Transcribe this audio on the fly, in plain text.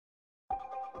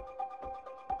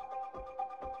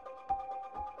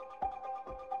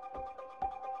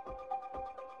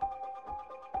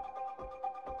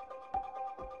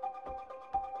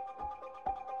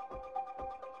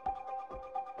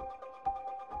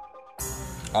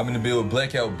I'm in the build with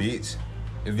Blackout, bitch.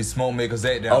 If it's smoke, make us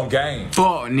act down. On game.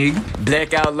 Fuck, nigga.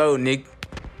 Blackout low, nigga.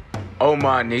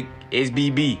 Omar, nigga.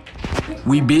 Sbb.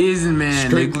 We busy, man.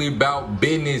 Strictly nigga. about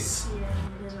business.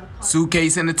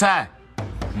 Suitcase and a tie.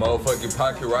 Motherfucking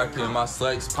pocket rocket in my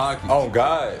slacks pocket. On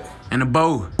God. And a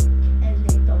bow.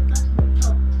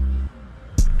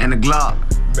 And a Glock.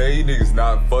 Man, you niggas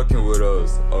not fucking with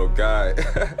us. Oh, God.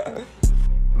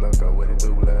 Look up what it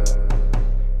do, love.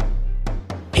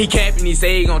 He capping, he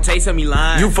say he gon' taste some, he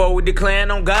lying. You fuck with the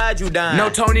clan, on God, you dying. No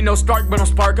Tony, no Stark, but I'm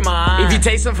sparking my eye. If he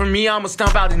takes something from me, I'ma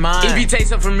stump out his mind. If he takes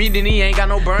something from me, then he ain't got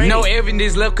no brain. No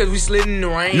evidence left cause we slid in the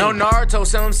rain. No Naruto,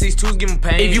 sell him 6'2's, give him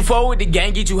pain. If you fuck with the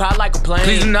gang, get you hot like a plane.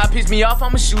 Please do not piss me off,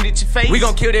 I'ma shoot at your face. We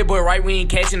gon' kill that boy right, we ain't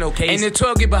catching no case. And the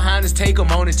 12 get behind us, take him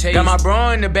on the chase. Got my bro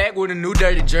in the back with a new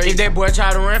dirty jerk. If that boy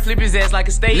try to run, flip his ass like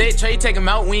a steak. Let Trey take him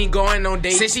out, we ain't going on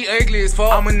dates. Since she ugly as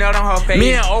fuck, I'ma nut on her face.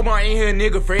 Me and Omar in here,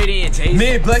 nigga, Freddy and Chase.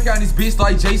 Me and Blackout this bitch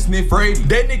like Jason and Freddy.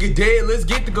 That nigga dead, let's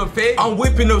get the confetti. I'm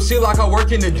whipping up shit like I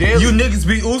work in the deli. You niggas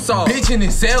be Usopp, bitching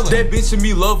and selling. That bitch and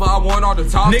me love her, I want all the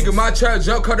top. Nigga, my trap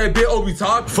jump, call that bitch Obi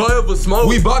top. Forever smoke,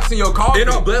 we boxing your car. And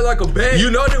I'm black like a bag.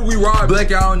 You know that we ride.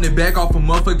 Blackout in the back off a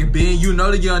motherfucking bin. You know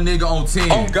the young nigga on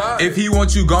 10. Oh God. If he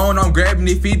want you gone, I'm grabbing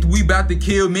his feet. We bout to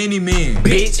kill many men.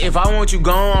 Bitch, if I want you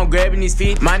gone, I'm grabbing his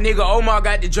feet. My nigga Omar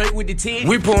got the Drake with the titty.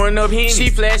 We pouring up Henny. She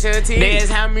flash her titty. They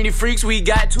ask how many freaks we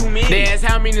got, too many. They ask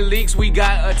how many leaks we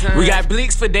got, a ton. We got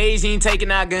blicks for days, he ain't taking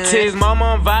our guns. Tell his mama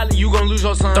I'm violent, you gon' lose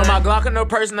your son. Throw my Glock in her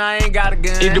person, I ain't got a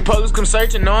gun. If the police come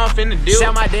searching, know I'm finna deal.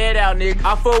 Shout my dad out, nigga.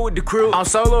 I fuck with the crew. I'm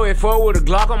solo at 4 with a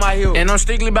Glock on my hip. And I'm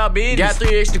strictly about business. Got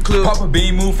 3 extra clips. Papa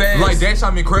bean move fast. Like that,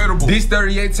 I'm incredible. This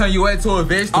 38 turn you ass to a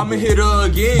vegetable. I'ma hit her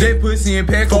again. That pussy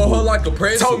impeccable. For her like a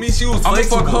pretzel. Told me she was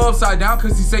flexible. I'ma fuck her upside down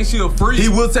cause he say she a freak. He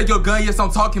will take your gun, yes,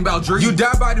 I'm talking about Drake. You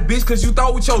died by the bitch cause you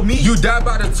thought with your meat. You died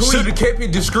by the tweet. Should've kept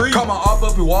it discreet. Call my op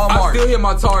up in Walmart. I still hit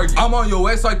my target. I'm on your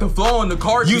ass like the flow on the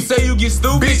car. You say you get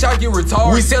stupid, bitch, I get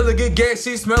retarded. We sell a good gas,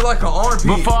 shit smell like an armpit.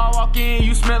 Before I walk in,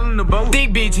 you smelling the boat.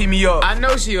 Thick bitch hit me up. I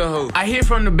know she a hoe. I hit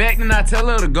from the back, then I tell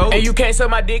her to go. And you can't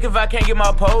suck my dick if I can't get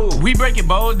my pole. We breaking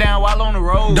bowls down while on the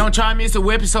road. Don't try me, it's a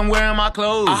weapon somewhere in my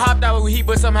clothes. I hopped out with heat,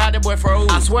 but somehow that boy froze.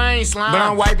 I swear I ain't slime, but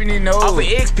I'm wiping his nose. Off of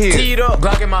X-Pill, teed up,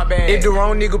 Glock in my bag. If the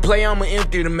wrong nigga play, I'ma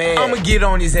empty the mag. I'ma get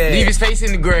on his ass, leave his face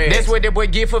in the grass. That's what that boy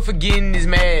get for forgetting his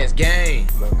mask. Gang.